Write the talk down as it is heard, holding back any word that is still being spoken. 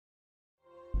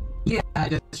Yeah, I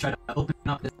just tried to open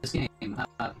up this game. It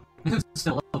was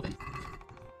still open.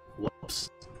 Whoops.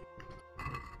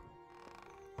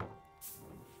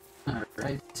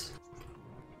 Alright.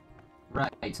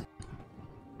 Right.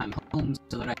 I'm home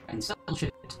so that I can sell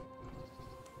shit.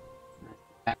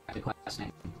 Back to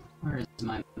questing. Where is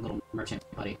my little merchant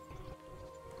buddy?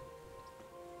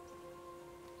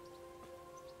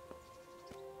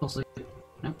 Closely.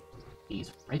 Nope.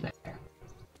 He's right there.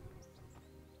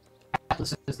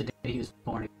 Atlas says the day he was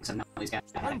born, except now he's got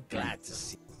a I'm glad to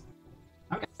see.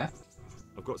 Okay.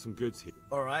 I've got some goods here.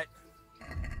 All right.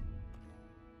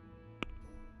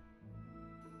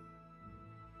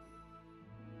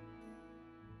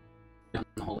 Down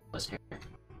the whole list here.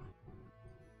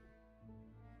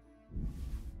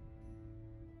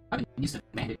 I haven't used the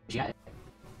bandage yet.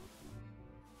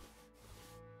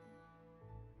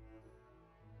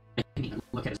 I didn't even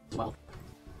look at his wealth.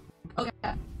 Oh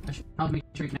yeah, I should probably make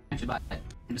sure you can actually buy it.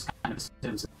 I'm just kind of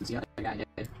assume since the other guy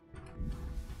did.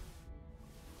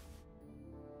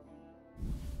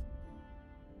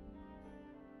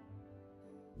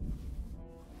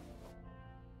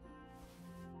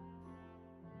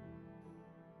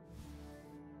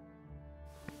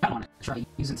 I don't want to try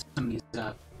using some of these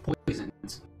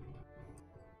poisons.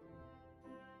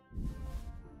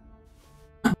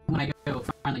 When I go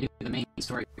finally do the main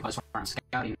story quest where I'm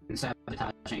scouting and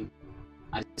sabotaging,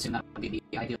 I assume that would be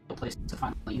the ideal place to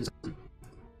finally use them.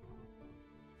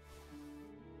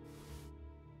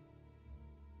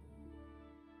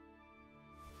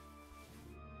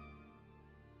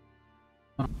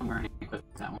 I'm going to equip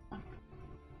that one.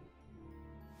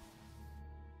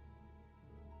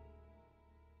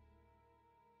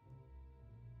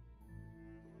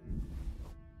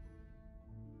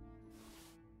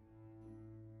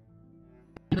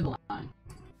 End of the line.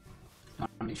 I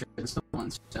want to make sure the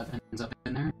stolen stuff ends up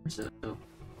in there, so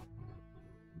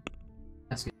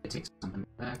that's gonna take something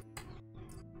back.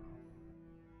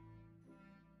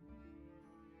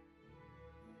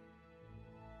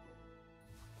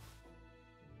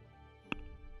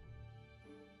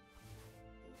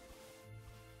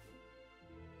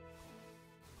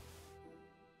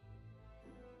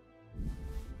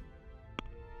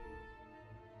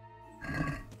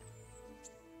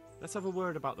 Let's have a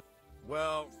word about the...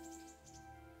 Well,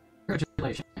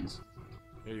 Congratulations.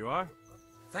 Here you are.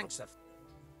 thanks, sir.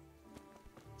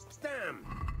 Damn.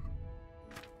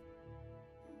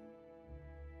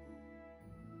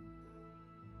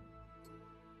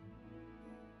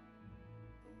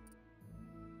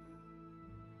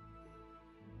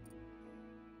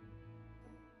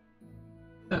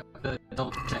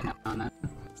 Double check now on that.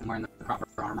 I'm wearing the proper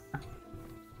armor.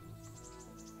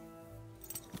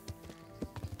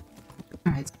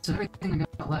 Alright, so everything I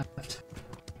got left.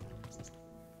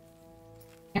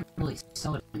 Can't really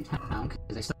sell it in town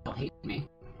because they still hate me.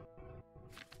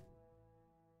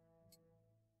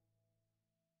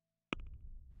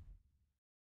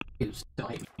 You still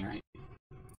hate me, right?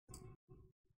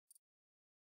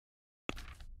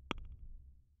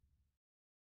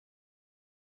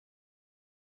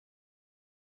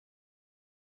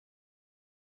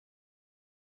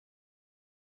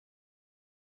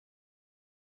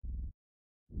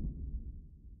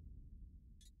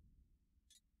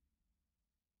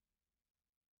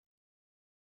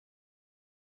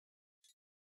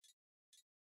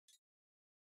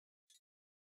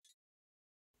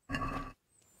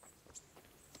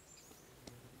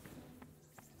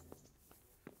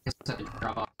 Guess I have to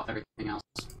drop off everything else.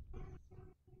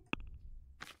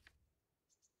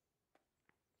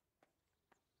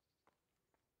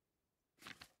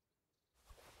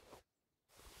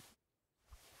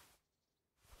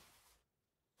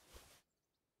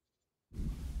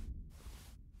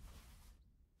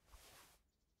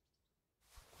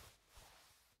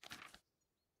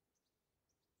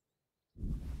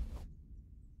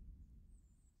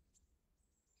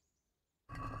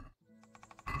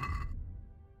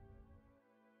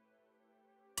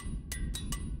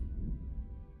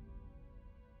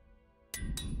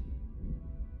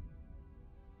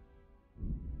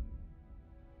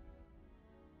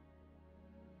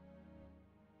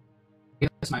 I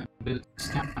guess my boots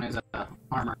count as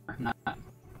armor, not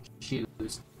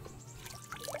shoes.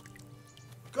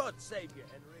 God save you,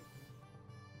 Henry.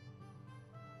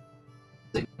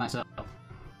 Save myself.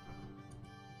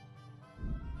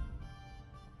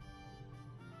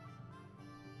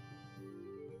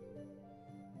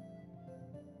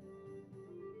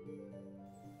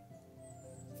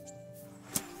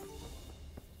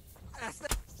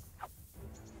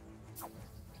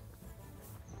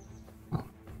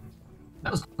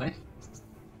 That was quick.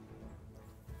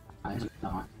 There's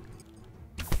another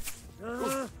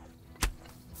one.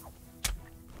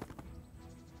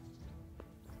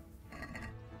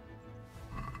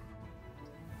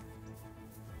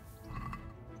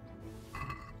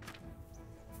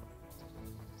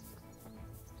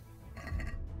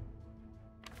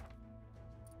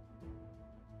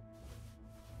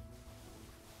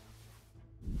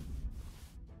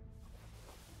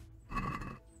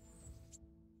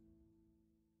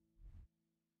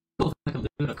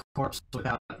 corpse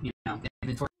without,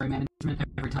 inventory management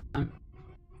every time.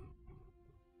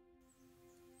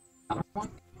 Another one?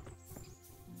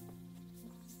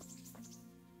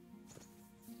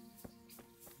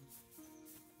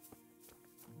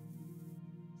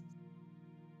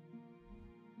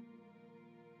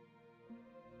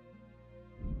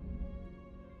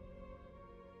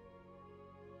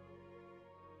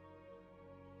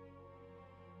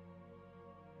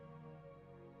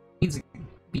 Needs to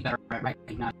be better at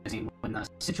recognizing when the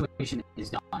situation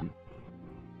is done.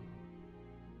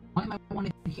 Why am I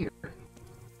wanted here?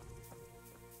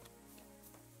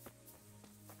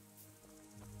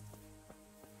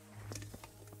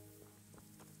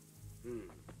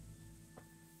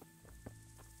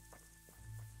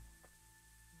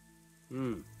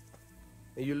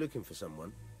 Are you looking for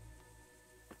someone?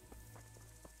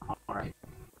 Alright.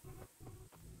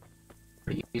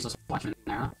 Pretty useless watchman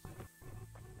there, huh?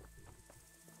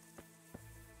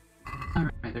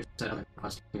 Alright, there's another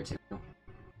quest here too.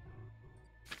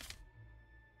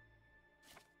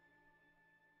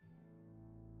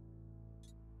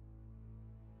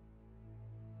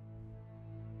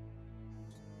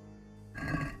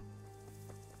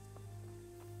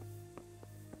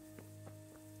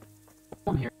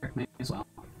 One here, maybe as well.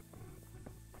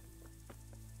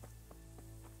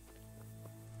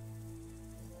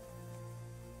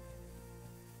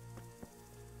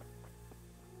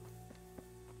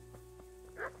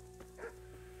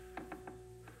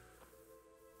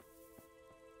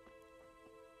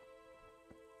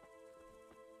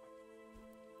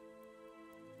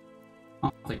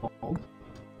 Awfully bold.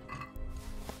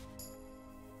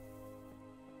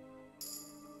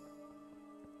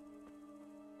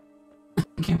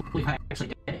 I can't believe I actually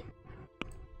did it.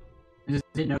 I just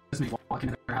didn't notice me walk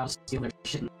into their house, steal their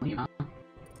shit, and leave, huh?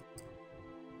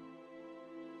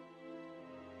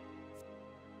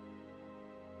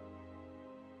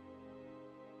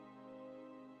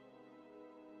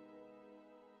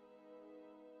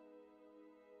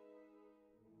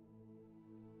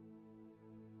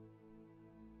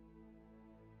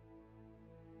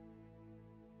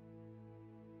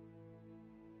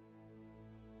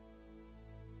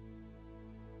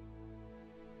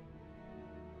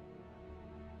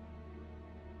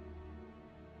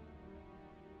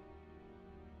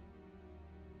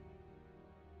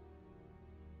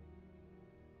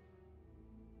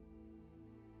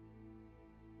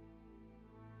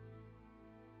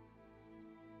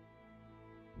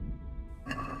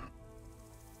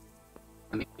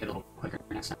 Let me get a little quicker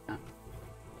next time.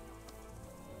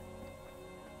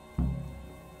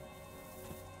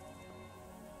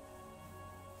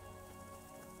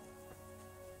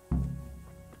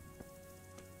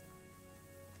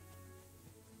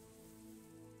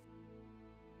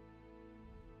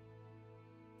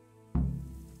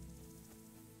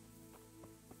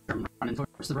 I'm running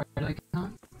towards the right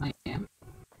icon. I am.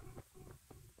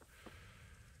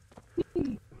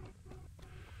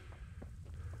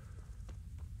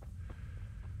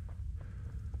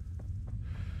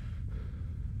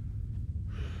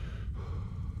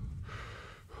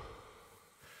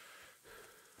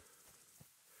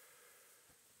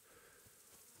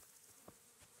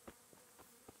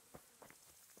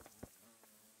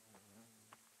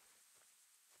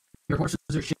 Your horses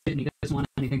are shit and he doesn't want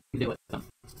anything to do with them.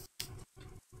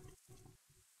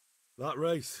 That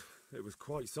race, it was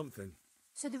quite something.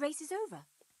 So the race is over?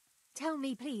 Tell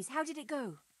me, please, how did it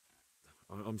go?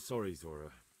 I'm sorry,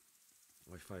 Zora.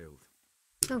 I failed.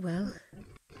 Oh well.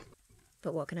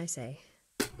 But what can I say?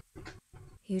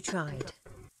 You tried,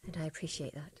 and I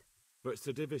appreciate that. But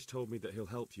Sir Divish told me that he'll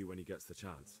help you when he gets the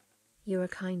chance. You're a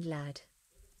kind lad.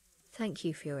 Thank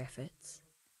you for your efforts.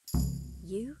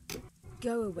 You?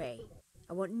 Go away.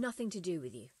 I want nothing to do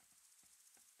with you.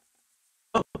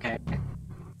 Okay.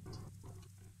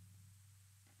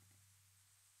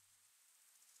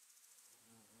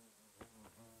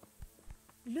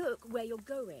 Look where you're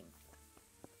going.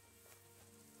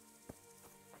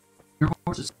 Your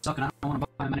horses suck and I don't want to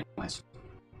buy them anyways.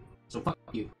 So fuck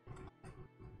you.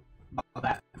 About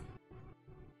that.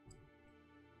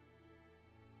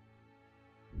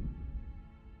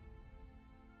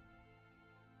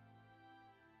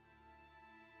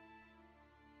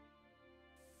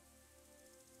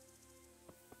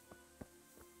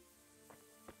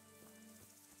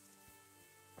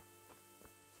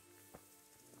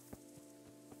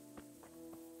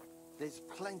 There's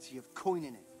plenty of coin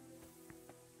in it.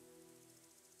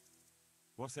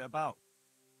 What's it about?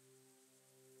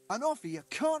 An offer you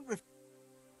can't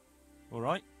All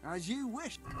right. as you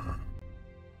wish.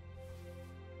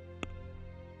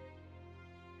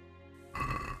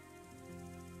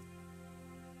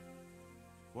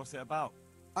 What's it about?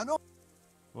 I know.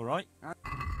 All right.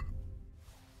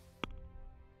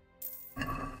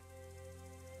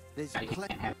 There's I can't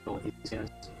plenty. handle with these guys.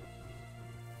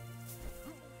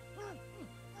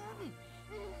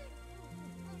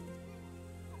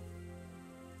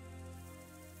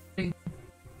 Hey,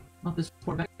 not this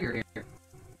poor beggar here.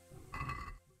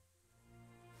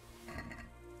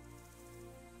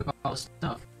 Took all the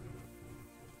stuff.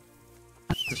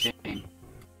 That's a shame.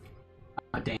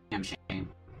 A damn shame.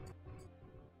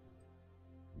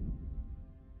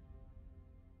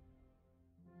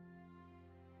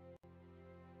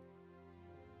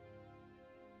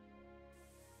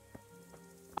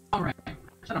 Alright,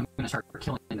 so I'm gonna start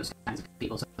killing those kinds of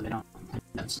people so they don't end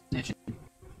up snitching.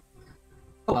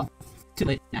 Oh well, too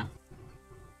late now.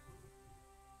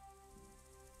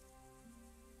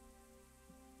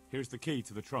 Here's the key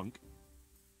to the trunk.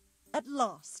 At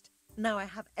last! Now I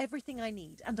have everything I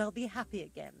need, and I'll be happy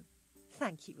again.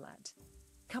 Thank you, lad.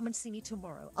 Come and see me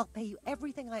tomorrow. I'll pay you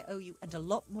everything I owe you, and a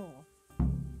lot more.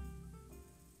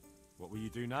 What will you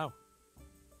do now?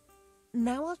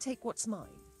 Now I'll take what's mine.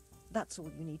 That's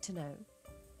all you need to know.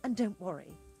 And don't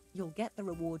worry, you'll get the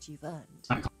reward you've earned.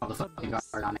 I'm gonna call the fucking bless.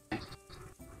 guard on it.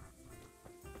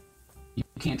 You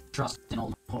can't trust an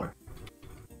old whore.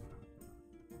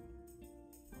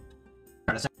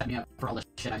 Try to set me up for all the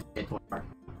shit I did for her.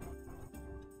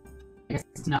 I guess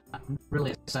it's not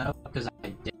really a setup because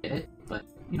I did it, but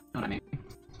you know what I mean.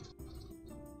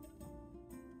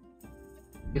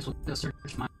 Guess we'll go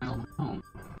search my old home.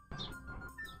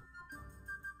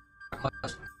 Our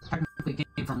clothes technically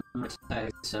came from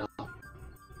Rite, so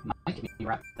might get me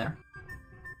right there.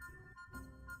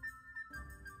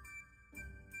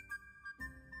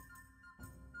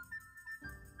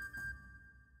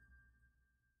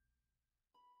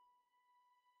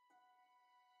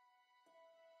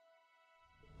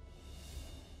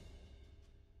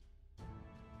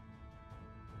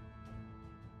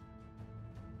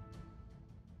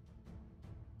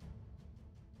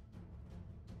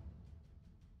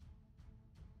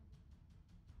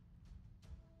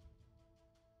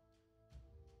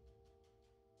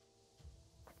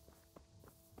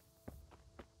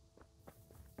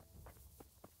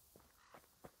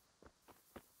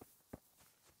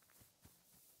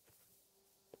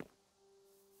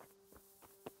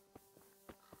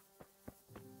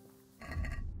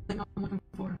 Thing I'm looking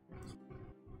for.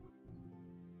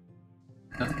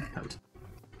 Coat.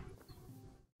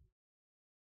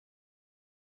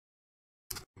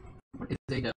 Where is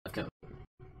the coat?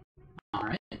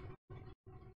 Alright.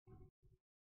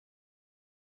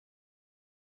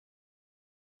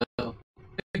 So,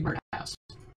 big bird house.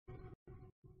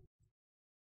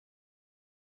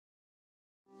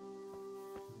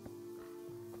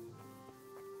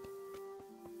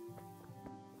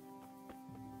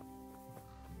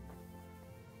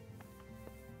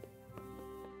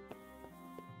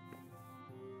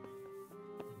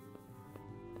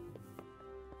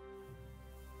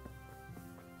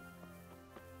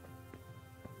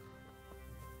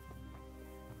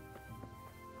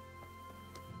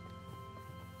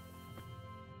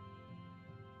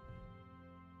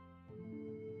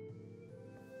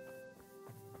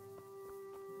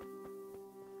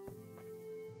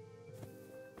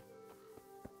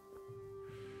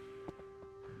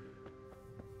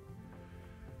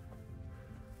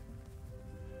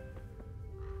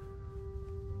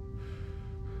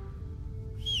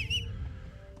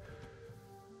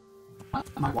 Why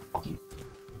am I walking?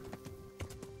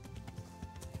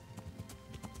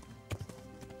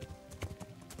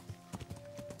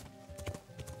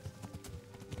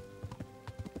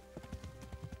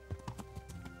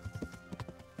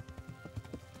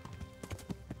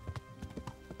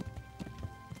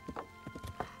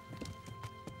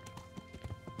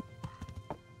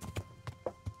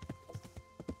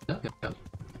 Go.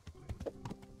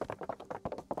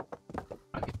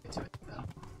 I'll get to it though.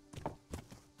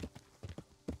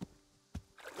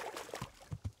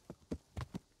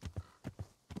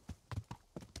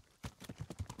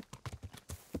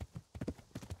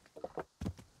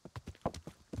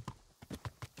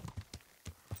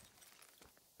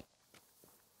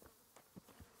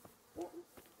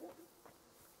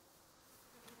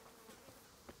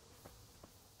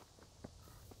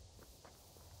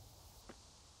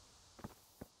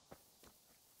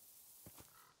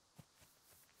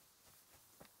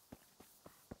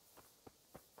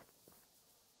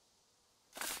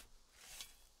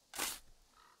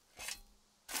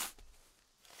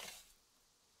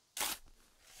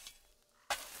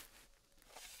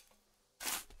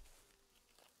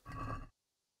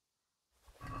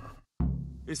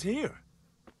 It's here.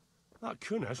 That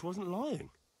Kunesh wasn't lying.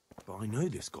 But I know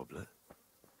this goblet.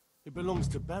 It belongs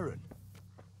to Baron.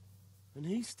 And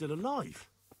he's still alive.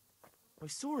 I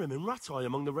saw him in Rattay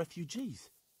among the refugees,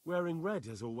 wearing red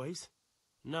as always.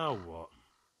 Now what?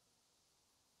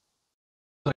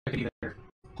 So I could either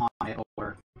pawn it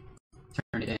or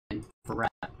turn it in for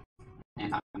rep.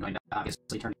 And I'm going to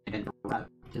obviously turn it in for rep,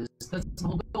 because that's the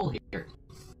whole goal here.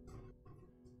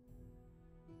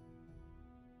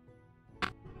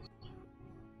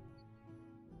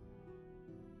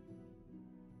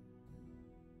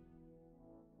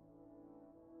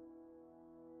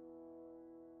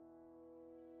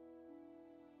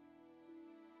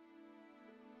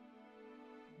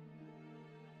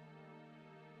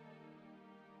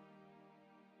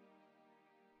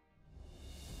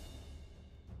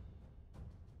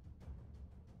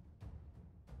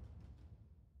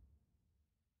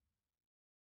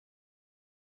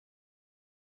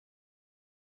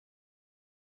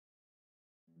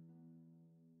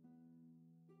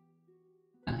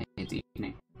 It's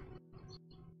evening.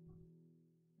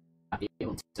 I'll be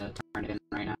able to turn it in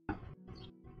right now.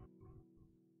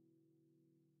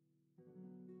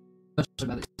 Especially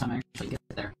by the time I actually get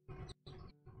there.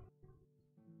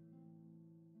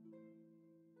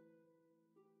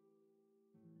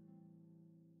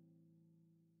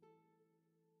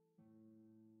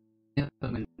 Yep,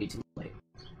 I'm gonna be too late.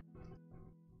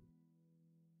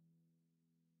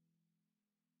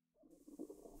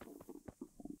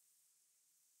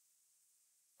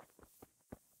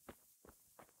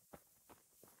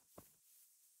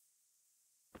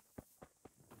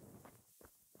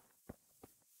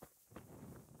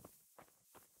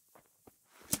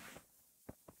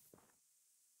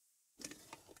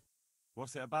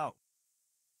 What's it about?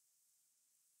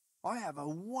 I have a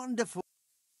wonderful...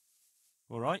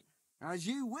 All right. As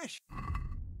you wish.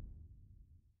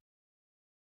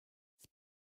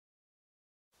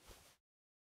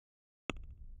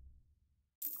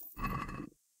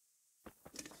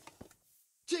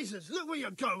 Jesus, look where you're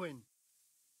going!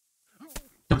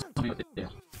 Don't tell me what to do.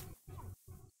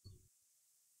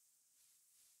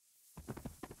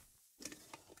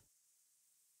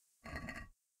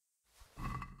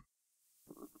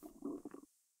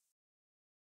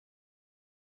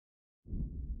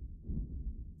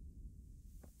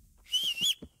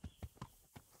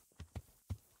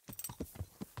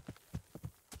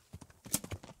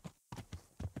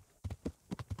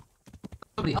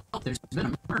 Somebody help, there's been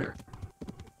a murder.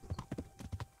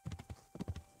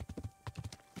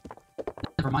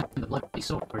 Never mind the bloody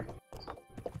sword.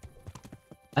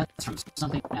 That's from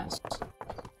something else.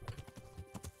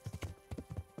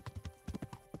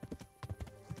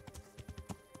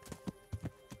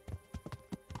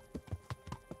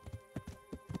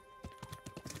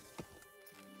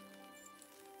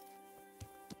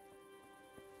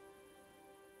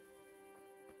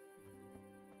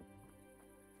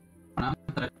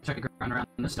 But I check the ground around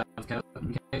the stuff coat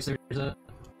in case there's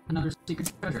another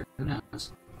secret treasure. Who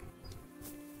knows?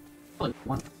 Probably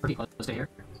one pretty close to here.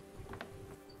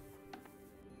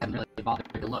 Haven't really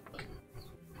bothered to look.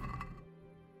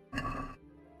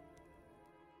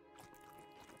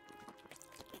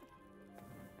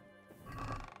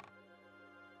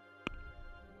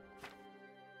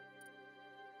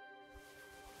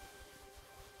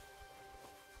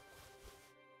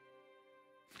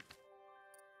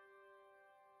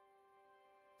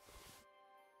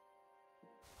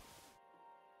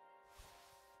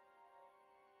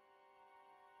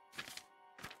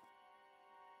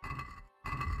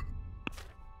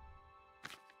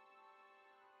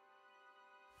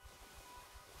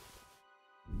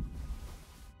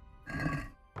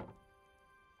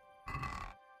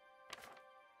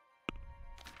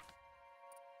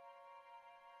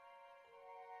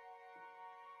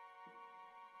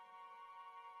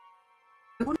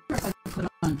 I wonder if I could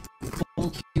put on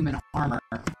full human armor.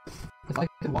 If I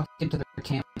could walk into their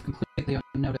camp completely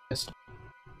unnoticed.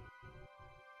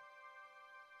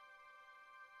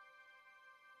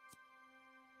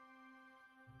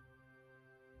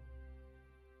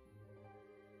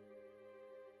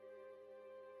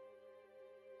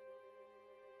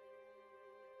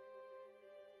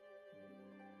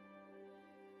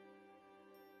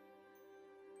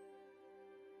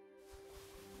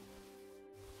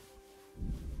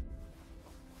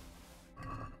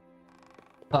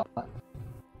 But I'm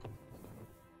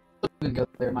gonna go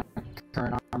there in my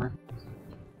current armor.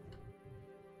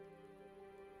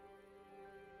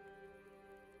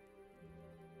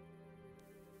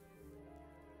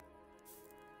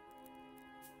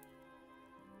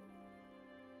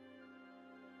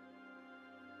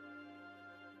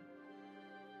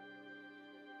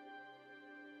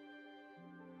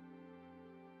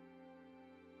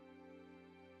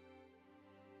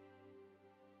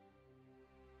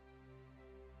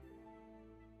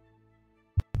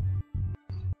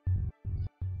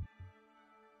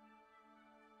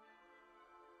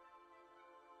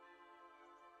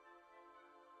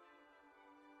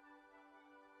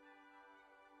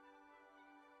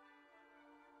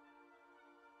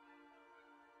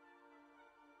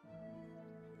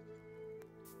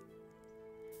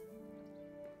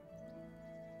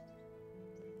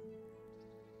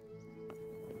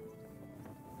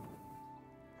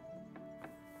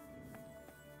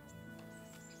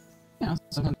 know,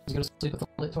 sometimes you go to sleep with a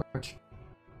lit torch.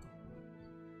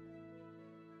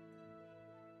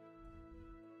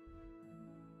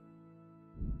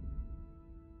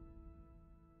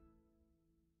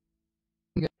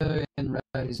 Go and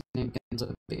write his name begins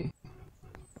with a B.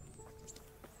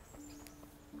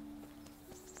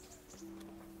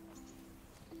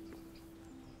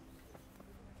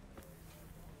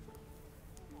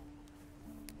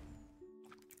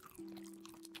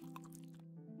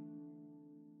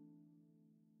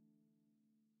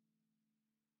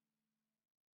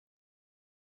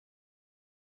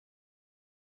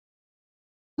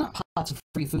 Not pots of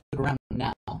free food around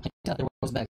now. I doubt there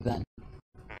was back then.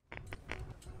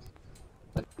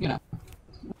 But, you know,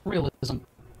 realism.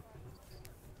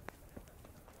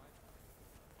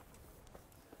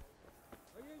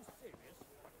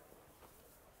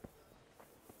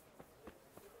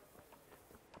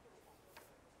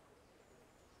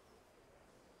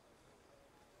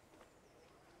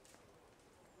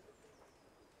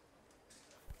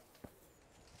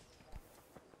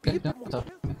 Okay, don't talk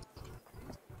to me.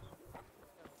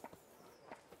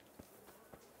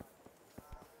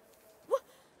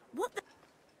 What the?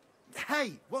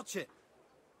 Hey, watch it!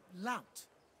 Lout.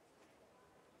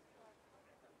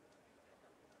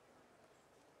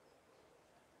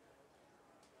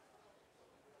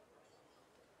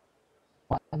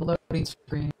 Why the loading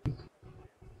screen?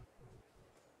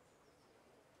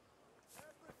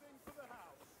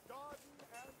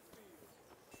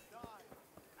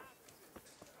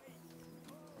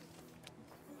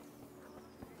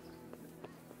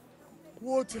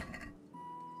 What?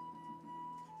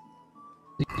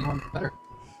 You want better?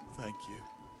 Thank you.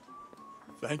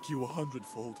 Thank you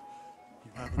 100-fold.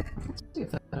 You haven't. Let's see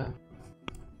if that,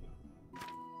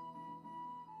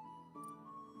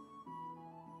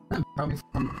 probably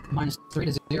from -3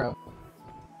 to 0.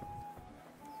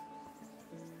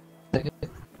 Take it.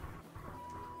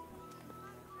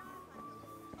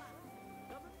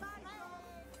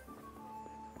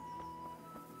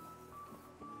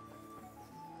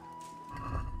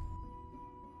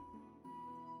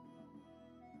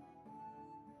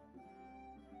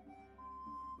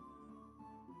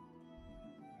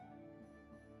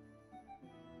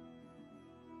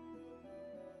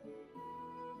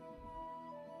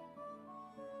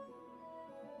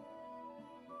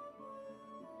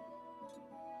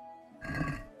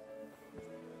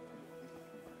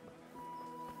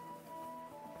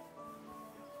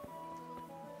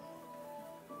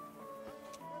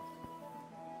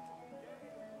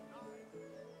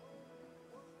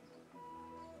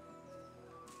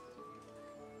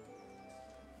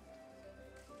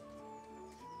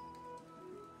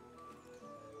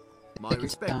 My Take your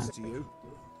respects time. to you.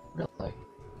 Really?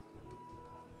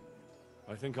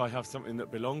 I think I have something that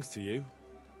belongs to you.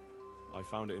 I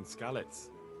found it in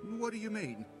Skalitz. What do you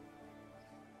mean?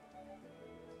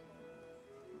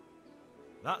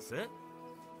 That's it?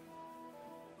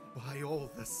 By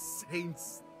all the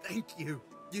saints, thank you.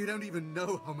 You don't even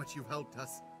know how much you've helped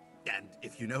us. And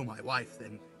if you know my wife,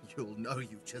 then you'll know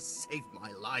you've just saved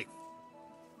my life.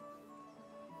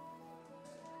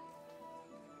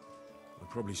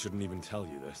 I probably shouldn't even tell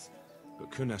you this,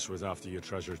 but Kunesh was after your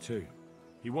treasure too.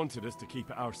 He wanted us to keep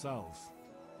it ourselves.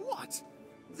 What?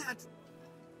 That...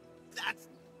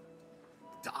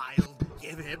 I'll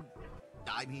give him...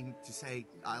 I mean to say,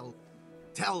 I'll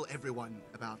tell everyone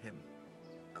about him.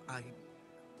 I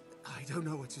don't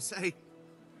know what to say.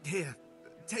 Here,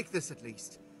 take this at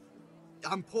least.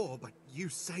 I'm poor, but you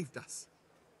saved us.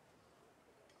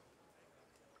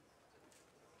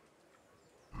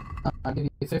 I'll give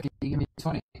you 50, you give me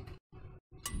 20.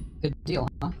 Good deal,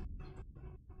 huh?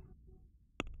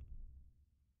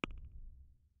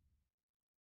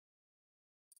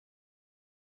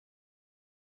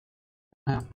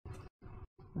 Now,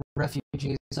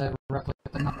 refugees roughly,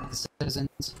 but not the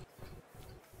citizens.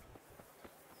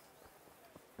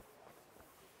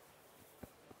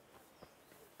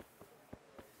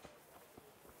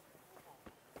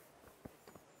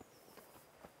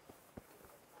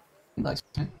 Likes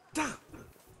me.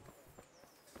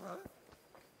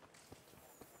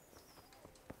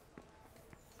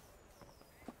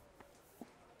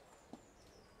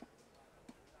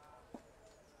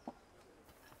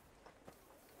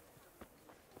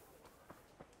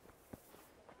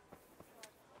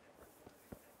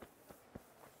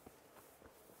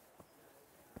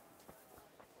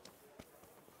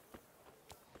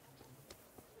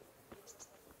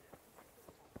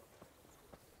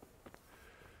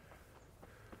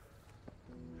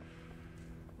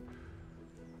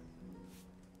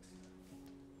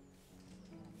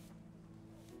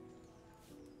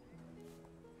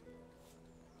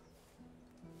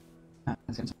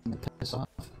 It's gonna make me piss off.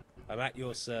 I'm at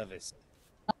your service.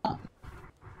 Ah,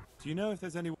 Do you know if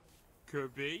there's anyone...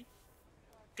 Could be.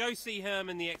 Go see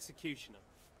Herman the Executioner.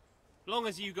 Long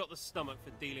as you got the stomach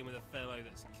for dealing with a fellow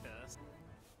that's cursed.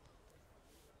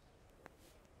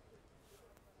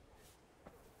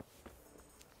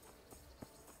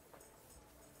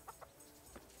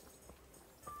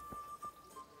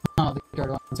 oh, the guard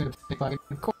wants to pickpocket.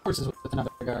 Of course, is with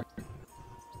another guard.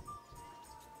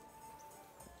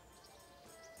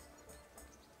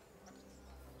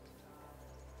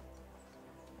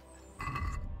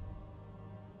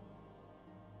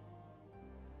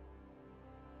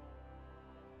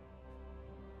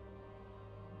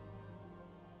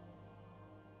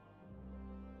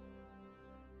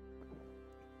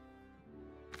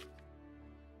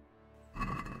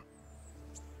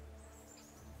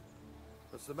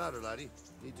 What's the matter, laddie?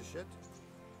 Need to shit?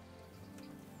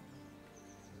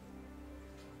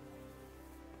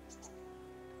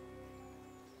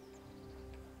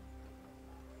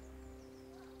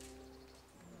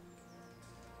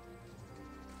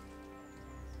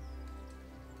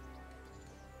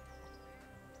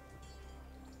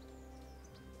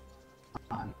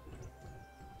 On.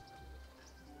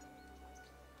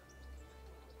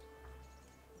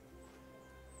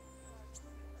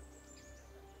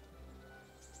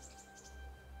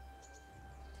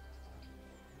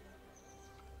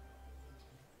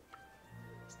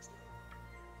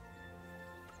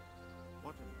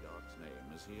 What in God's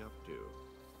name is he up to?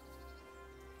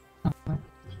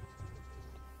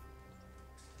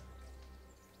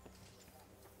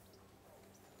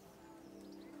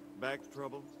 Back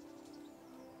trouble?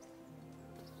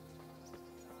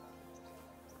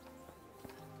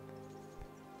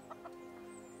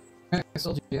 I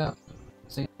sold you up.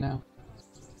 See now.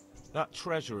 That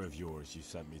treasure of yours you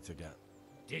sent me to get.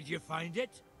 Did you find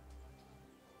it?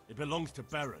 It belongs to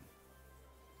Baron.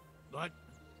 But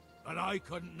I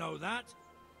couldn't know that.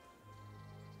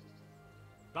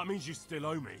 That means you still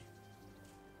owe me.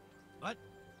 But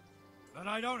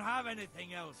I don't have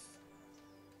anything else.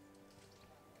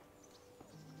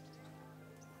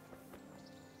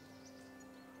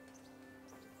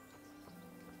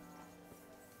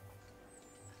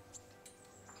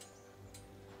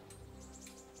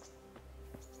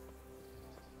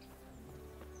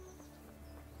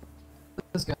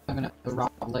 This guy I'm gonna have to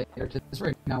rob later, just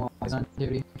right now while he's on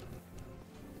duty.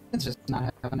 It's just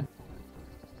not happening.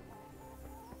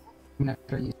 I'm gonna have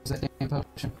to use that damn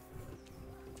potion.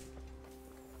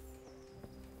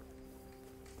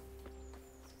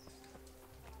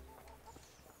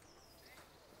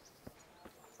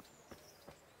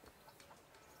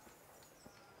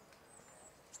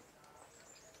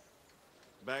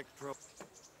 Back trouble?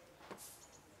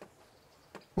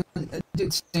 A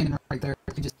dude standing right there,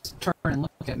 you just turn and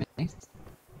look at me.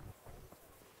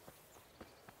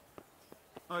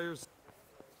 Oh, you're...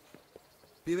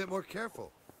 Be a bit more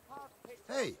careful.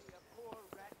 Hey!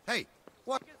 Hey!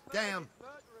 What? Damn!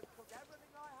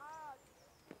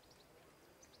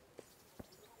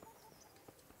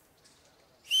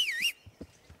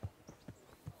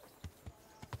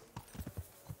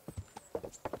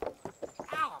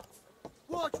 Ow!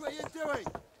 Watch what you're doing!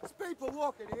 There's people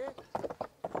walking here!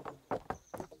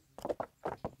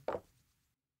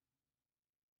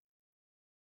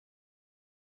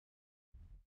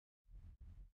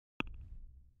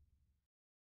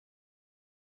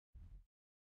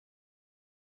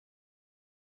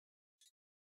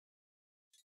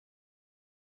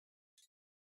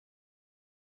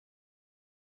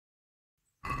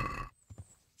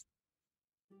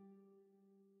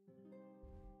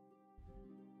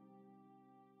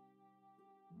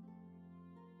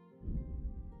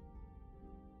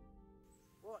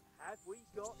 What have we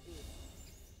got here?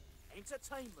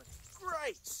 Entertainment.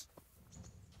 Great!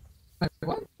 Wait,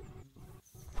 what?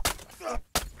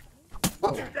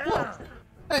 Whoa, whoa.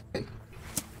 Hey!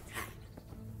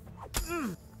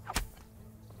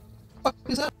 What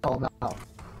is that all about?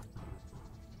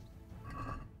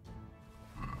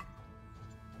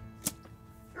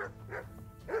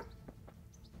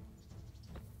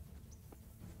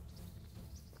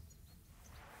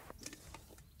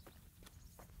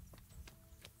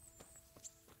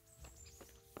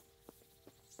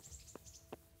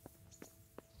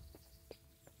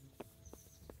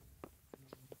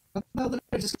 No,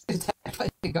 they're just getting attacked by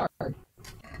a guard.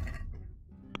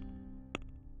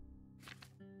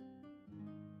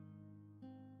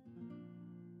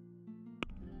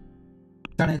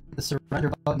 Trying to hit the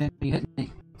surrender button and he hit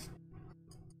me.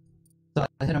 So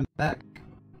I hit him back.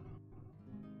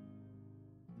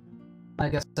 I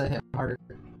guess I hit harder.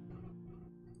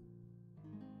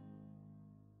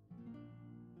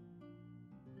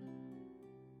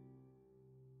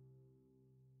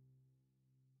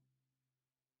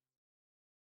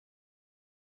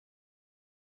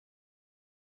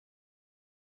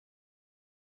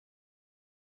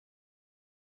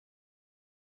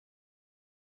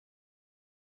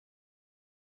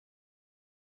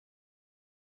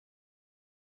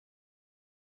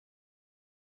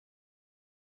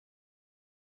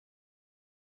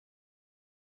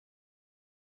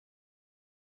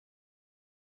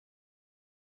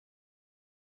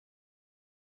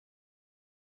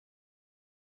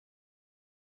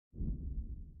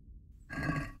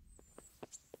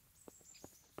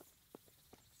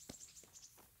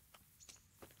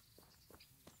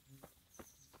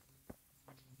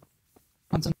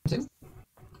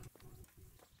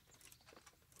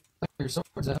 your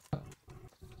swords out.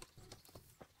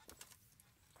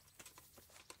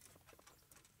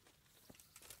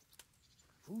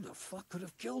 Who the fuck could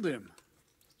have killed him?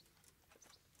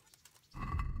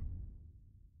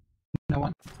 No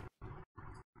one.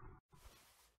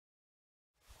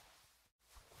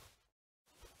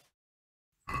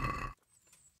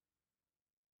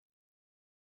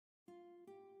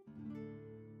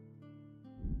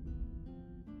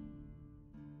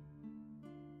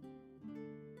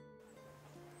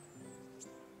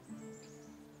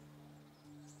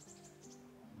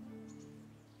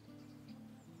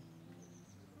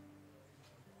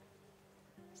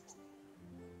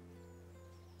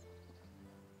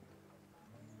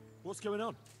 What's going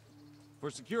on? For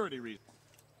security reasons.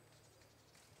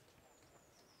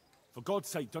 For God's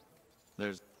sake, don't...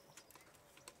 There's...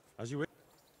 As you wish.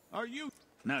 Are you...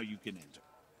 Now you can enter.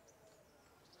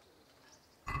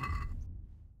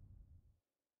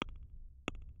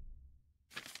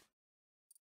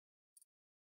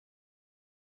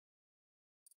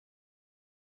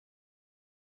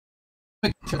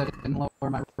 Make sure that it didn't lower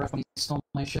my rep when he stole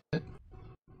my shit.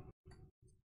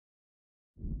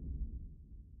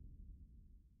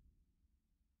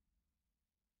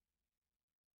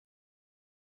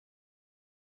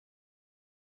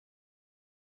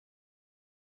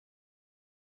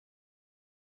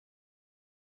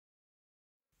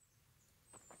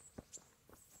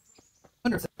 I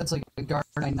wonder if that's like a guard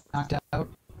I knocked out,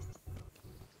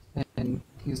 and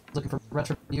he was looking for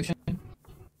retribution,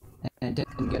 and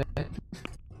didn't get it.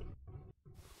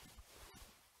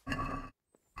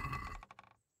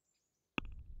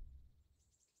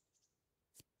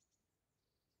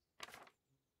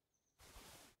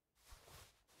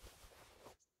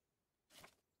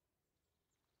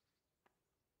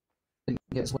 Didn't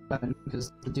get his weapon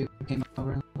because the dude came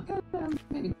over and was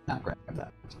like, maybe not grab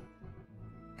that.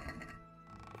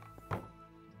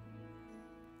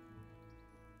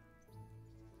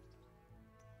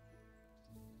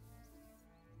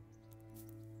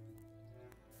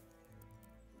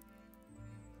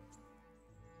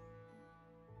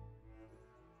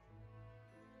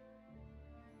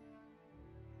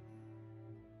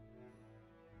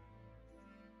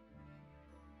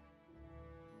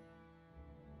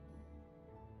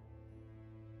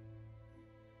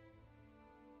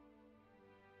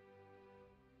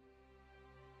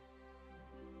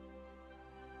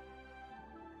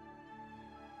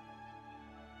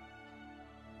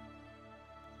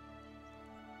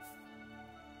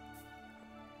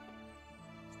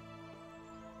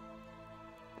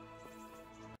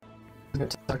 I'm gonna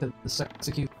talk to the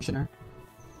executioner.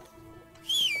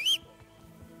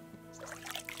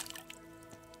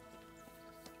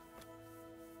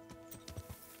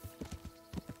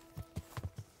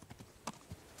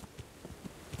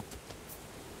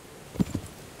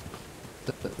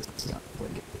 This is not the way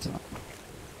to get to him.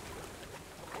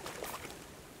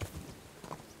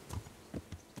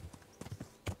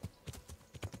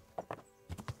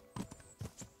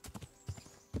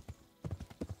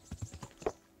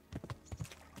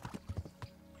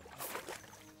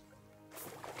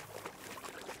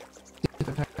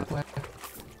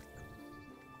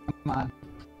 Come on.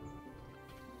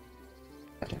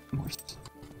 Goddamn horse.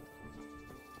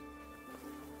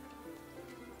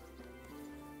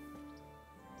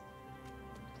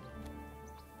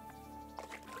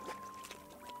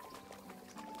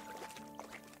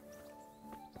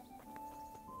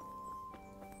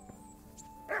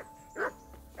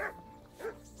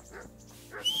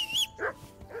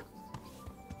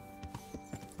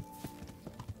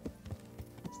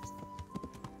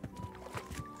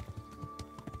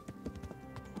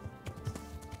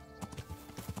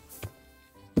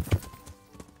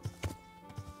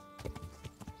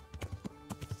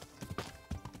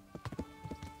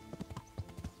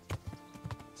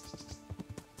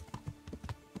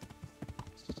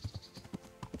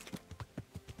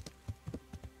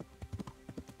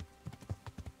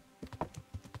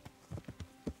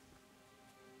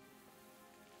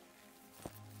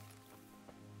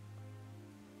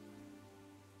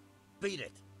 Beat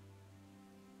it.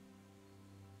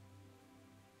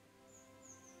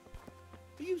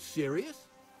 Are you serious?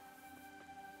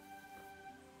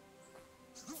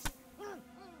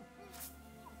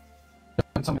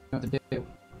 Don't tell me what to do.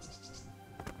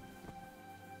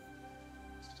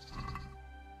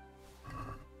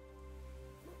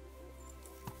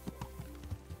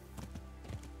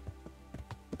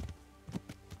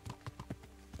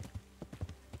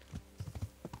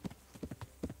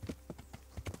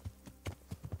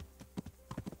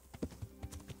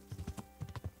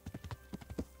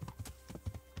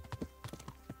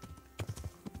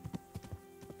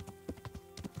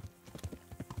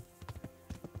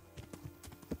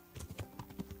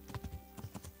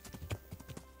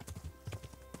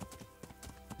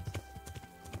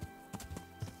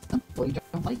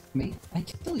 don't like me, I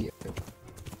kill you.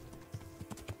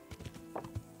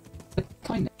 With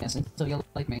kindness until you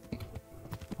like me.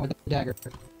 Or the dagger.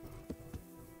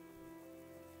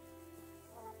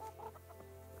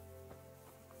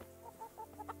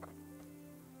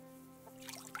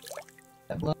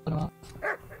 That blood off.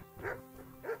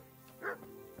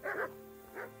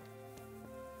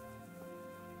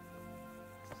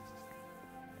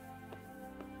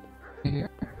 Here.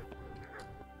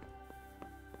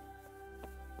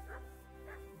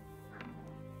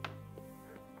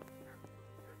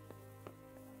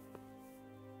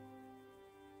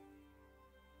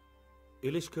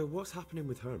 Ilishka, what's happening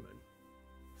with Herman?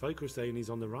 Folk are saying he's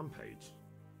on the rampage.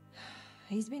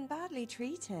 He's been badly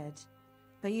treated.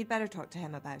 But you'd better talk to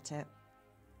him about it.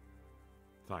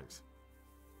 Thanks.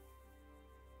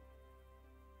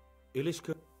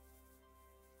 Ilishka?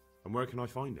 And where can I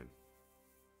find him?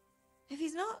 If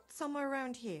he's not somewhere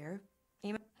around here,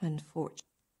 he might... Unfortunately.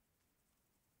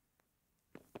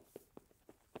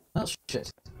 Oh,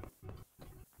 shit.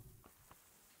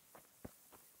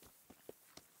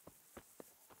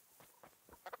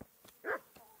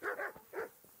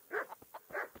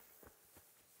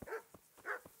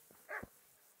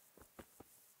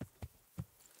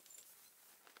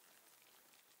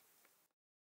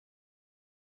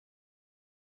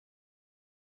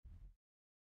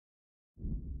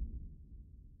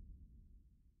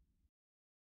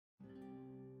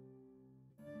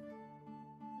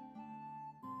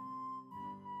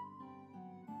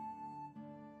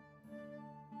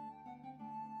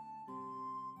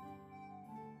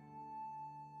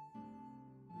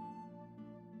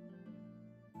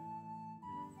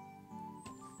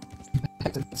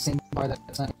 Back to the same bar that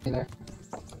sent me there.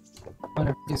 I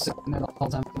wonder if he's sitting there the whole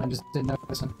time and I just didn't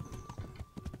notice him.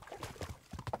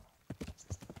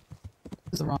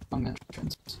 This is the wrong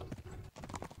entrance.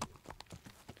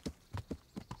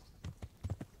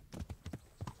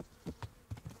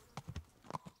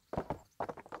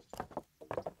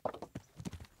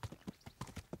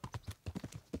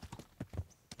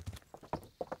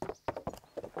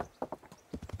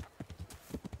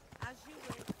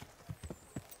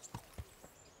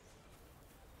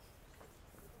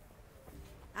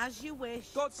 As you wish.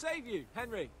 God save you,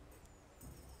 Henry.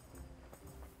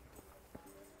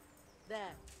 There.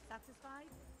 Satisfied?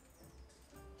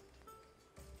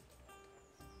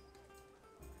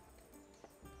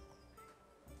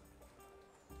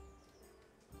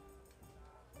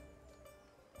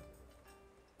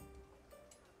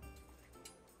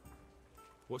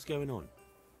 What's going on?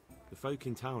 The folk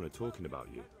in town are talking about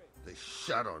you. They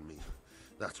shot on me.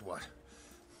 That's what.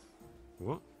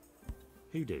 What?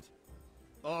 Who did?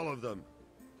 All of them.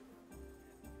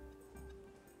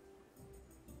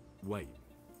 Wait.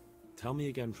 Tell me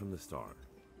again from the start.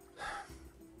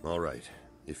 All right,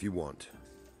 if you want.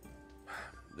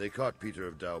 They caught Peter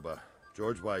of Dauba,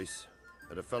 George Weiss,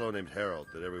 and a fellow named Harold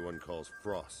that everyone calls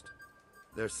Frost.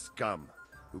 They're scum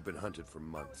who've been hunted for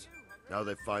months. Now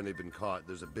they've finally been caught,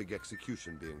 there's a big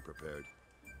execution being prepared.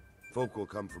 Folk will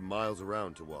come from miles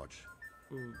around to watch.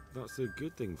 Well, that's a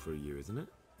good thing for you, isn't it?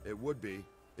 It would be,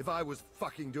 if I was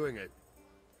fucking doing it.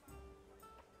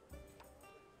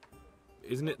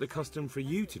 Isn't it the custom for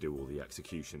you to do all the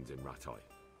executions in Rattay?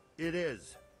 It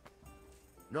is.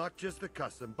 Not just the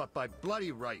custom, but by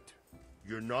bloody right.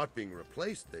 You're not being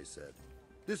replaced, they said.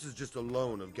 This is just a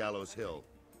loan of Gallows Hill.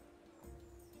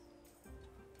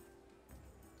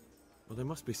 Well, there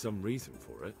must be some reason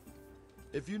for it.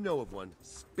 If you know of one,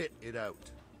 spit it out.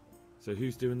 So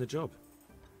who's doing the job?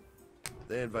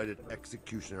 They invited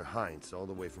Executioner Heinz all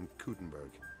the way from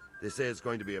Kuttenberg. They say it's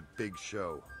going to be a big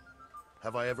show.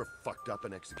 Have I ever fucked up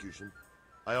an execution?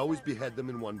 I always behead them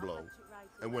in one blow.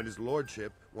 And when his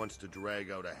lordship wants to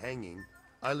drag out a hanging,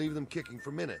 I leave them kicking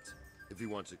for minutes. If he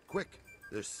wants it quick,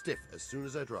 they're stiff as soon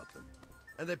as I drop them.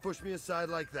 And they push me aside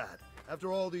like that,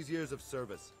 after all these years of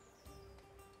service.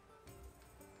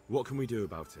 What can we do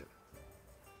about it?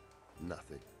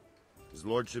 Nothing. His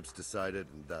lordship's decided,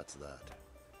 and that's that.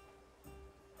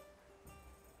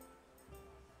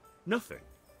 Nothing?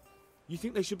 You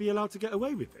think they should be allowed to get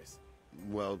away with this?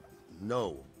 Well,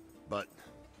 no, but...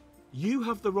 You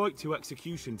have the right to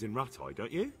executions in Rattay,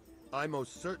 don't you? I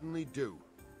most certainly do.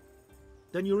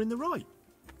 Then you're in the right.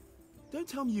 Don't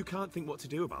tell me you can't think what to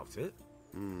do about it.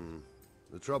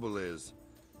 The trouble is,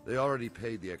 they already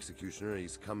paid the executioner and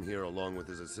he's come here along with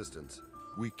his assistants.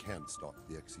 We can't stop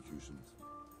the executions,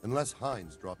 unless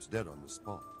Heinz drops dead on the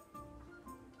spot.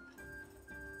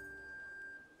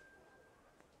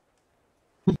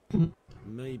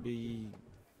 Maybe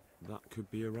that could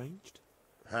be arranged?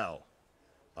 How?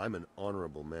 I'm an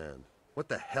honorable man. What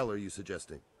the hell are you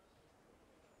suggesting?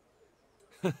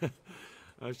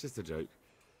 It's just a joke.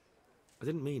 I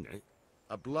didn't mean it.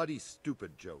 A bloody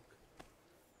stupid joke.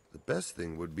 The best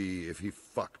thing would be if he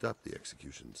fucked up the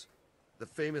executions. The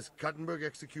famous Kuttenberg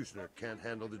executioner can't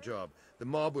handle the job. The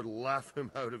mob would laugh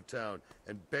him out of town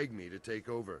and beg me to take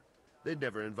over. They'd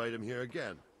never invite him here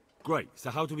again. Great,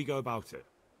 so how do we go about it?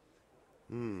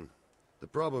 The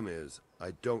problem is,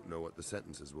 I don't know what the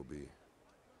sentences will be.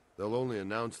 They'll only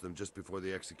announce them just before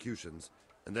the executions,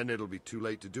 and then it'll be too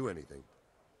late to do anything.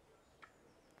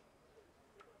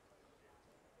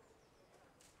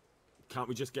 Can't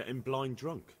we just get him blind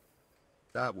drunk?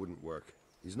 That wouldn't work.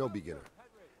 He's no beginner.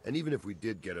 And even if we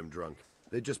did get him drunk,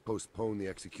 they'd just postpone the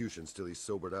executions till he's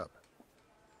sobered up.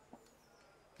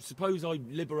 Suppose I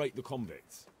liberate the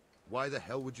convicts. Why the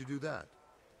hell would you do that?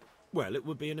 Well, it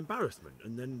would be an embarrassment,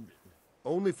 and then...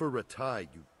 Only for Ratai,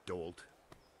 you dolt.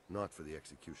 Not for the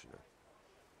executioner.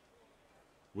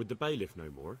 Would the bailiff know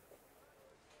more?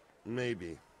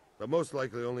 Maybe. But most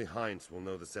likely only Heinz will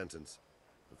know the sentence.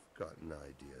 I've got an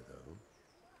idea, though.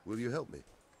 Will you help me?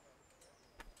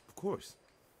 Of course.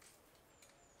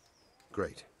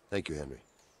 Great. Thank you, Henry.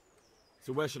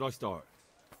 So where should I start?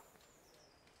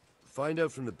 Find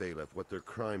out from the bailiff what their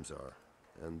crimes are,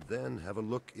 and then have a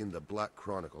look in the Black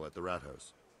Chronicle at the Rat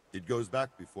House. It goes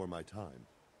back before my time.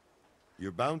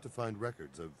 You're bound to find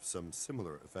records of some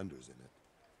similar offenders in it.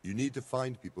 You need to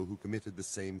find people who committed the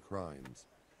same crimes,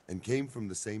 and came from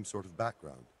the same sort of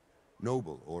background,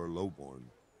 noble or lowborn.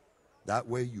 That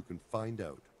way you can find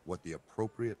out what the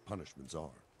appropriate punishments are.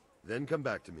 Then come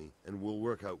back to me, and we'll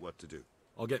work out what to do.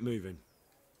 I'll get moving.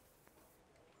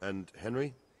 And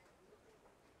Henry?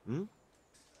 Hmm?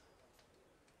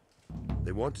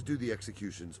 They want to do the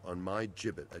executions on my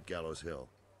gibbet at Gallows Hill.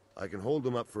 I can hold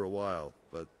them up for a while,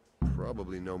 but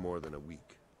probably no more than a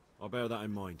week. I'll bear that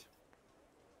in mind.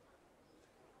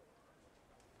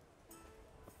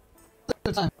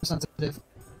 Time sensitive.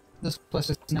 This place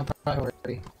is now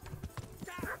priority.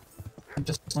 I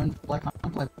just learned Black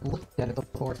Chronicle. I've looked at it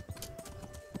before.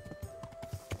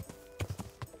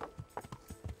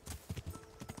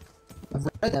 I've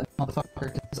read that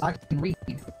motherfucker because I can read.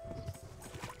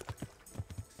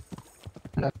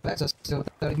 And I have access to it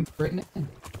without even breaking it in.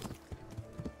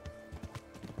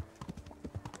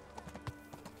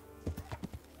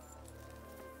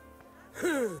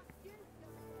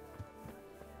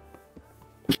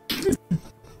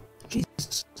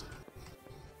 Jesus.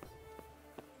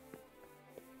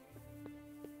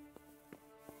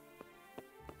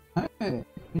 Hey,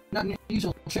 you're not in your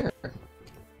usual chair.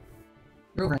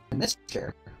 You're over in this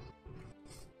chair.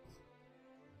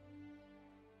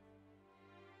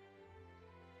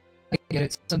 I get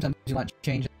it, sometimes you want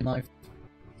change in life.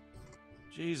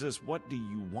 Jesus, what do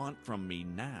you want from me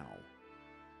now?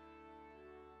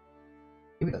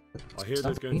 I hear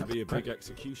there's going to be a big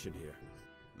execution here.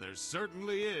 There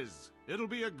certainly is. It'll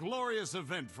be a glorious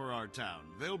event for our town.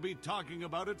 They'll be talking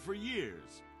about it for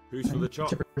years. Who's for the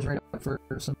chop? Right up for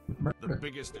some murder. The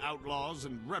biggest outlaws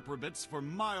and reprobates for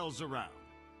miles around.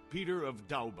 Peter of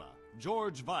Dauba,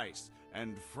 George Weiss,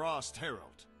 and Frost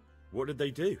Herald. What did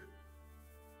they do?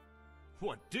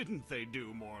 What didn't they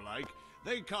do, more like?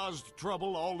 They caused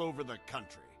trouble all over the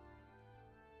country.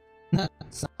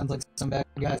 Sounds like some bad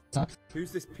guys, huh?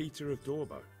 Who's this Peter of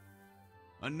Dorbo?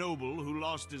 A noble who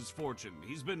lost his fortune.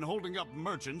 He's been holding up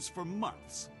merchants for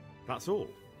months. That's all?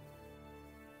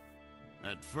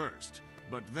 At first,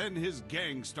 but then his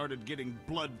gang started getting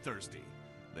bloodthirsty.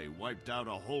 They wiped out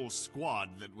a whole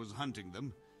squad that was hunting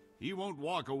them. He won't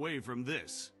walk away from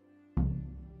this.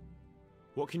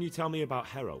 What can you tell me about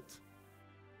Herald?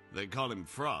 They call him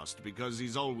Frost because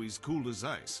he's always cool as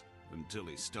ice, until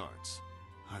he starts.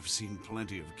 I've seen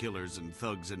plenty of killers and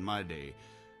thugs in my day,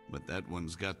 but that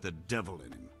one's got the devil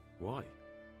in him. Why?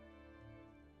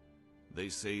 They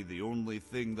say the only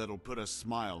thing that'll put a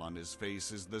smile on his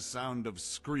face is the sound of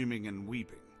screaming and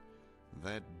weeping.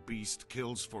 That beast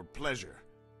kills for pleasure.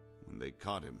 When they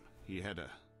caught him, he had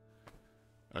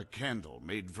a candle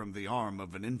made from the arm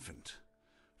of an infant.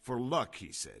 For luck,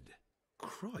 he said.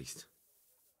 Christ.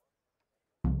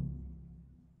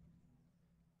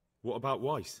 What about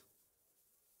Weiss?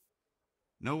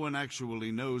 No one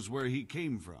actually knows where he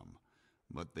came from,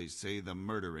 but they say the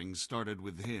murdering started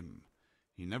with him.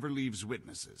 He never leaves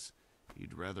witnesses.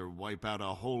 He'd rather wipe out a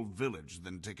whole village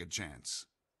than take a chance.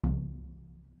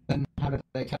 Then how did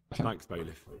they catch him? Thanks,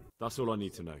 Bailiff. That's all I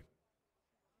need to know.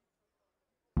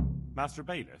 Master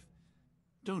Bailiff,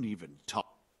 don't even talk.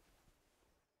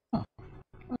 Oh,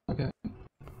 okay.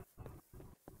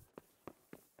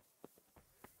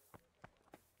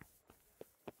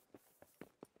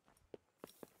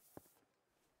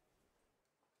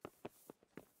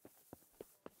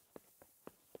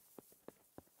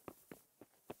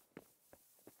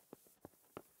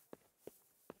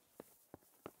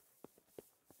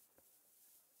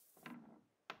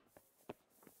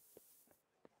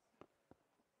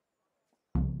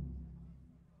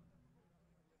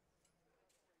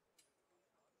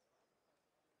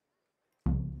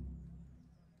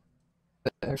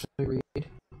 to actually read.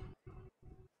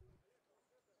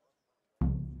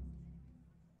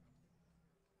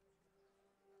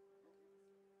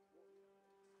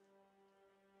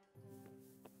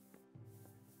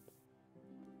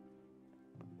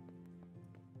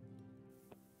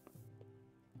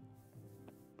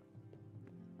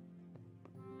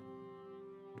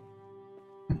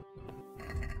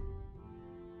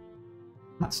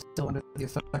 Not still under the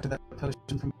effect of that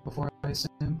potion from before, I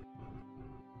assume.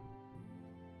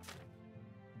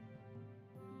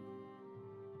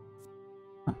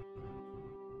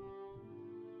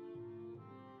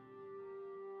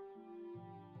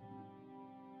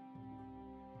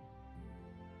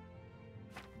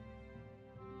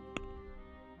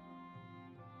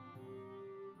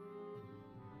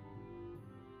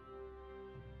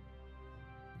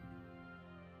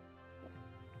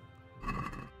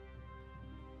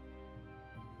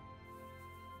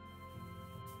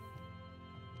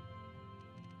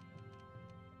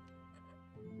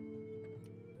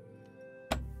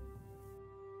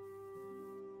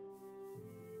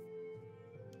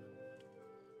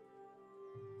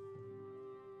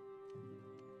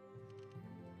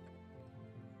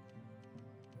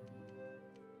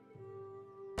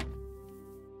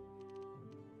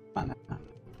 Fine.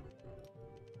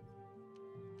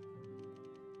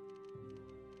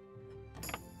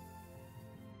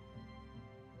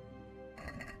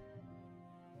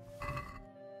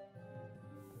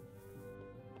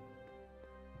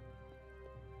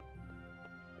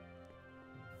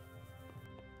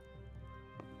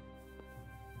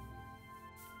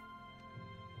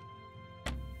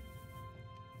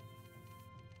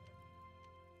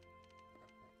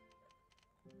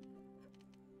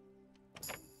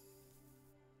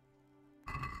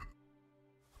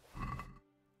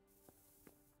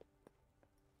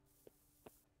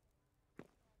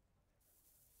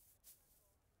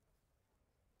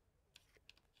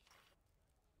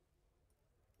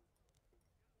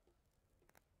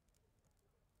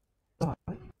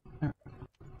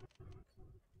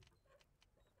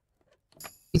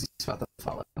 Easy spot to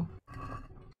follow.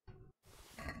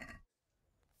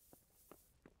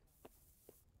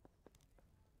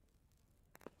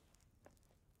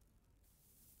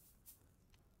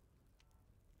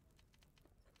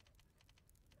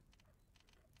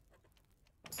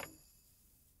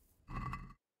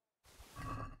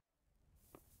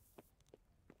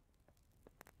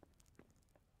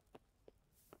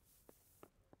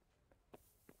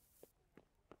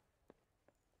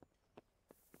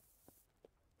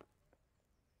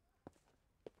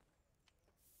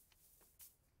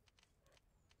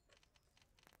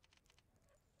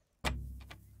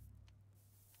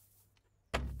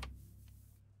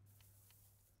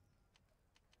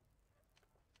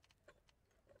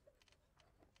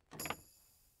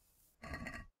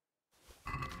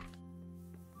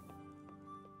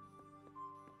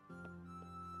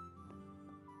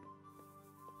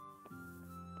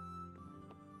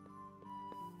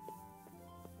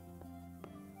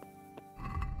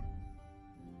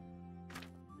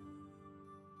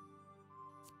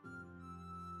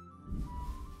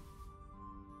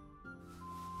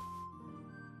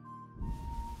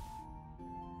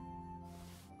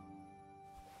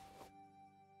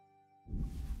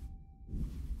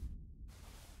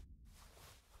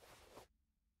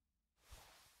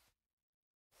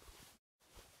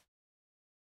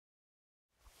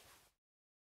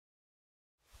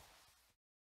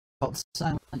 Called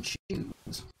Silent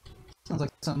Shoes. Sounds like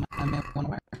something I may want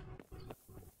to wear.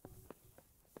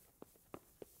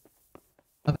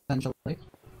 Eventually.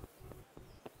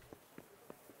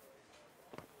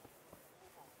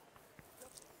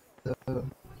 The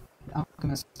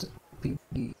alchemist be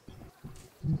the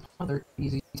other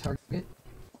easy target.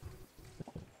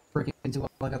 Break into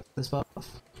while I got this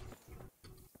buff.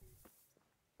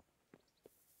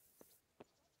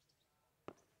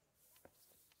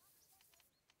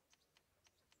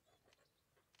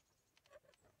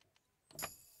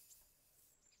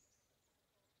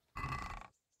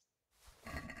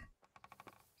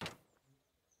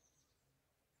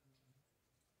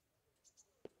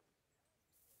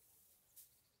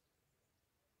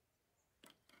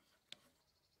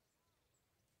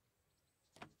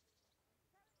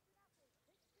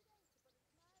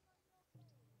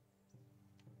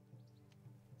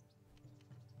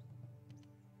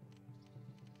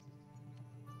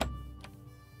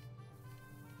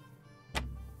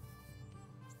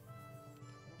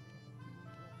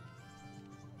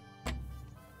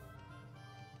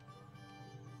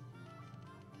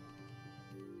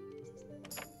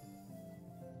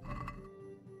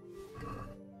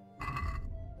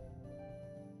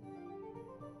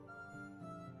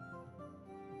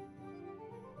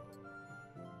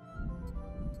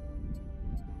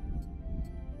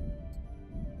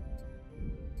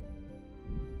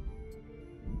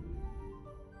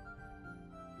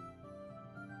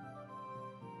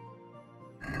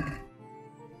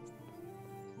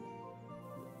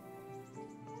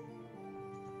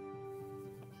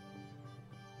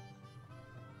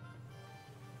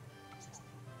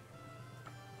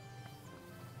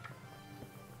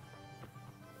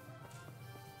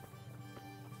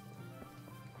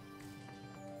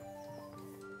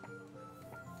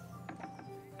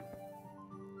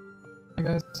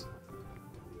 guys.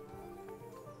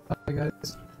 Bye,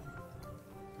 guys.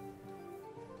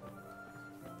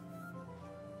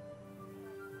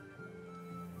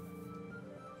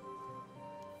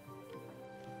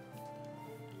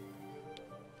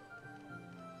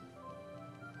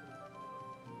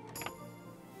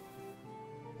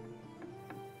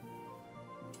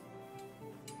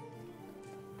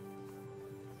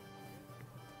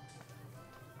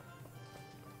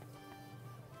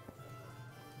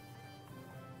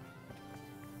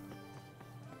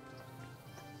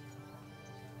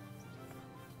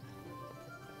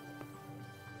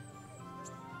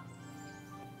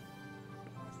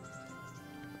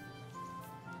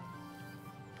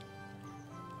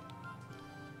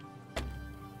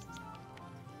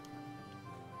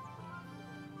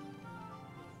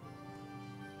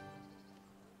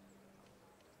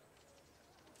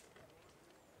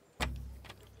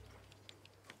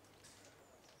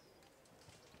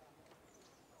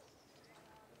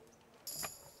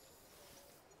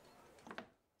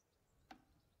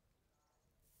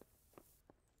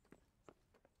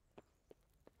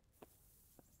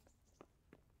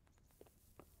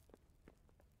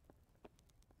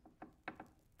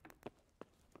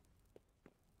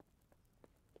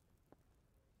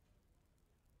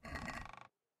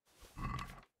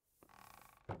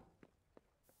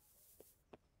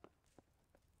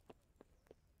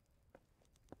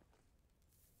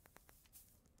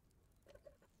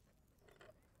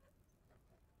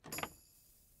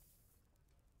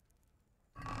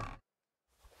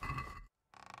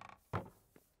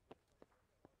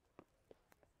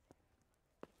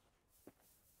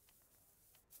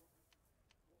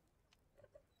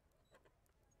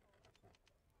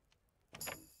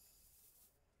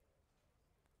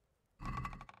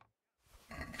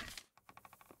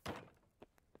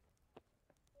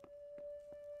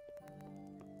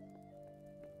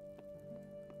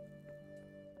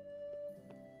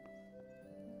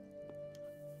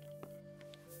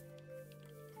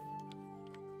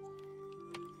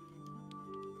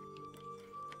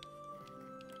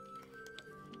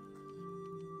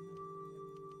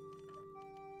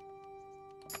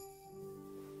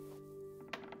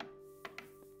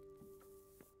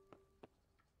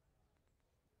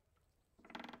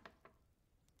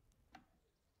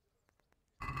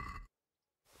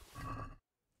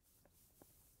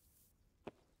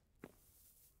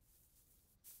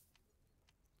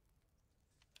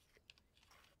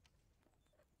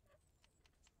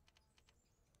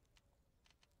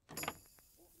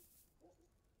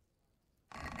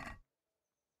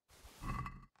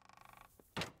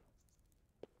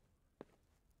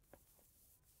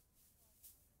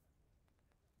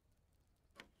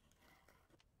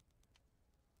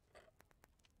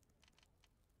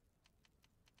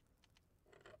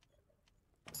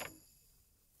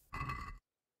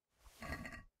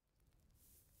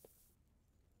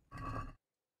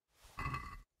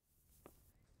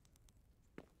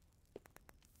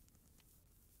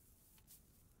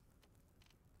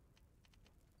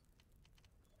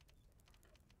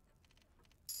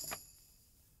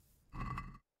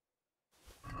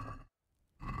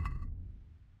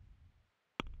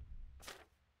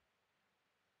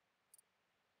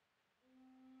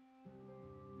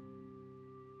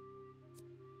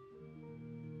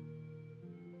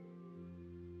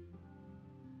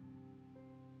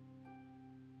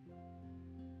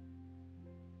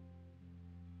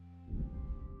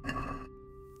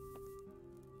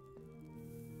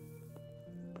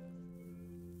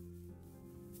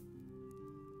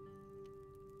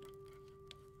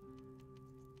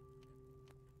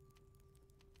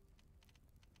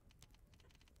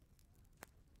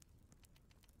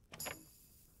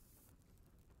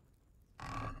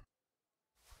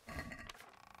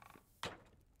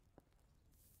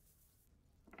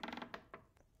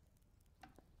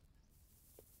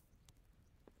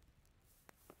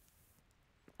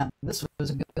 This was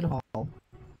a good haul.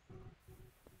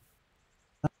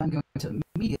 I'm going to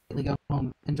immediately go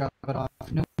home and drop it off.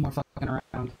 No more fucking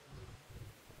around.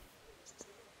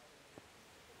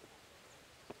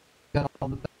 Got all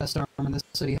the best armor this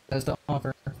city has to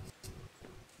offer.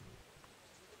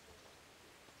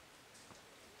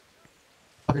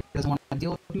 Fucker doesn't want to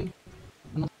deal with me,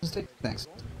 and I'll just take thanks.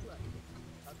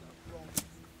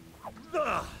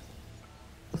 What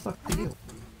the fuck are you?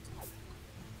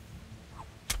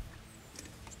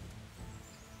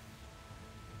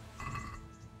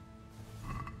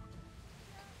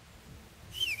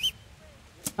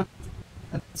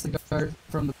 That's the guard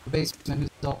from the basement who's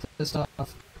all pissed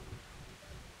off.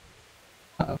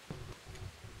 Uh-oh.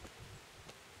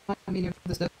 I mean, you're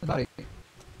this dead body.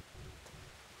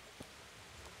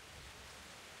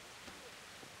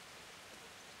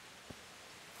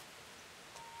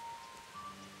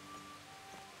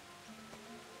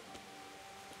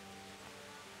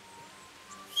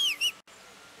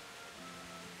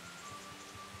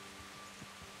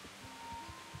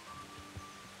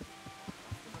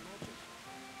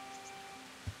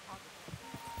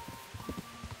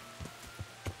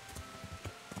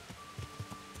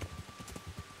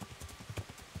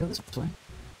 go this way.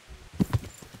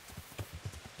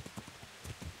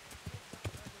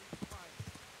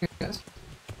 Here, guys.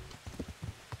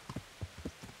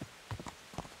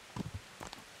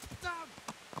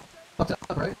 Fucked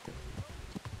up, right?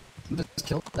 I just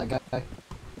killed that guy.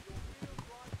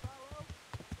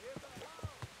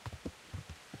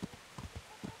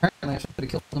 Apparently I should have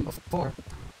killed him before.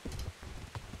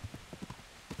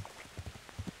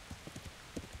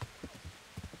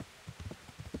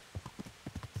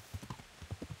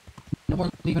 No more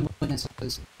leaving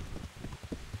witnesses.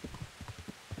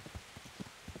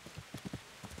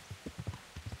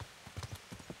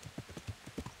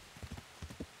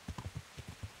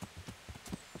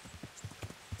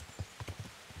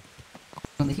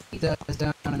 When the heat dies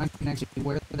down and I can actually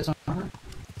wear this armor,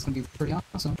 it's gonna be pretty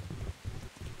awesome.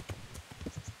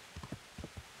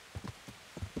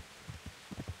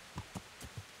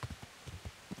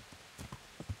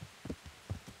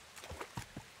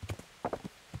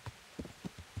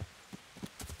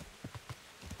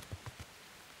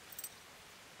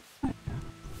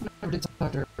 I never did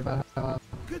talk to her about how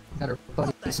got her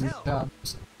buddy some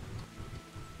jobs.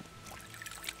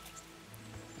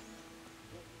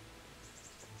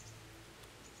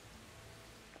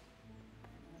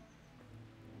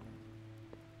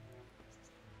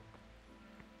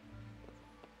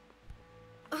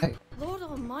 Hey. Lord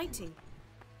Almighty.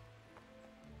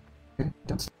 Okay,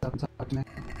 don't stop and talk to me.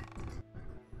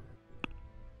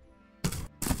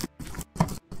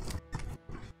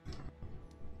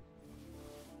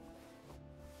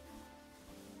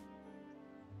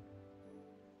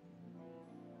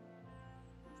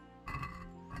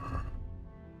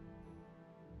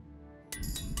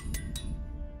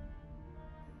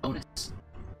 Bonus.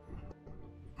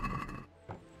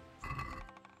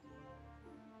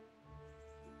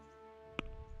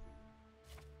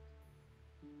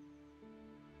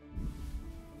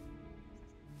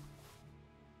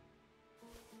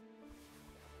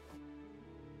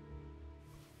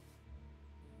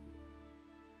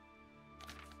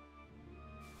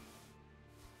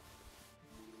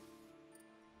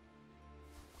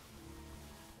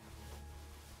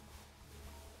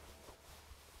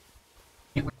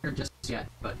 Can't wear it just yet,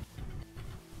 but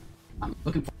I'm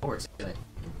looking forward to it.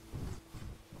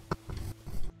 I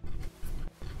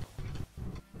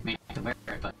mean, I can wear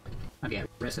it, but I'd be at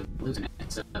risk of losing it,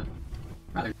 so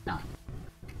rather not.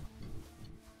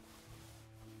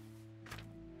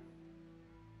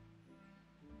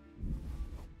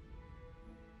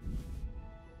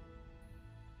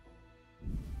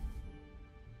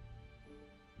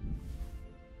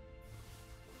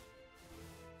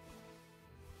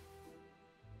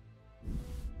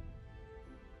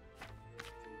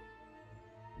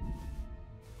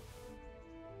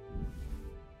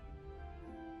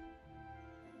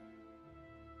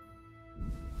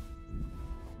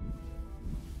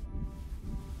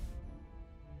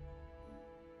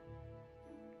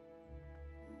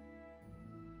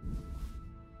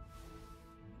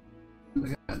 We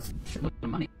got a shitload of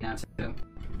money now, too.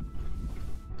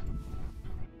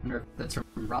 Wonder if that's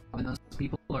from robbing those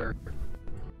people, or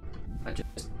if I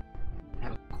just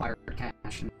have acquired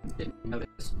cash and didn't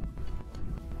notice.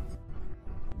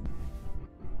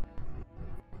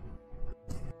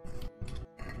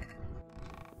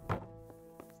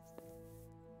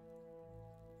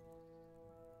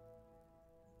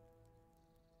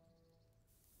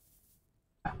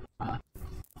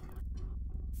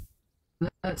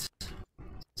 Let's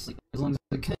sleep as long as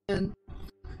I can.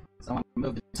 So I want to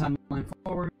move the timeline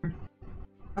forward.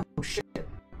 Oh shit.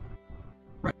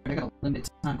 Right, I got a limited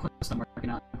time quest I'm working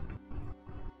on.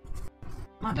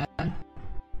 My bad.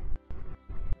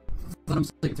 But I'm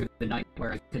sleeping through the night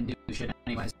where I couldn't do shit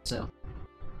anyway, so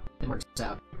it works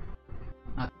out.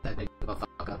 Not that big of a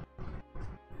fuck up.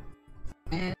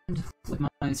 And with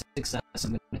my success,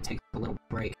 I'm gonna take a little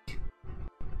break.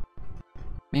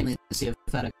 Mainly to see if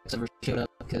FedEx ever showed up,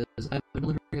 because I have a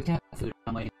delivery of cat food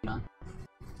I'm waiting on.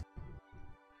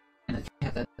 And the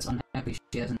cat that's unhappy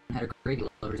she hasn't had her gravy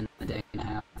loaders in a day and a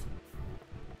half.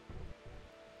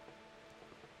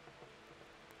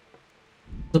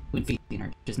 Still been feeding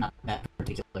her, just not that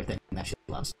particular thing that she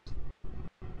loves.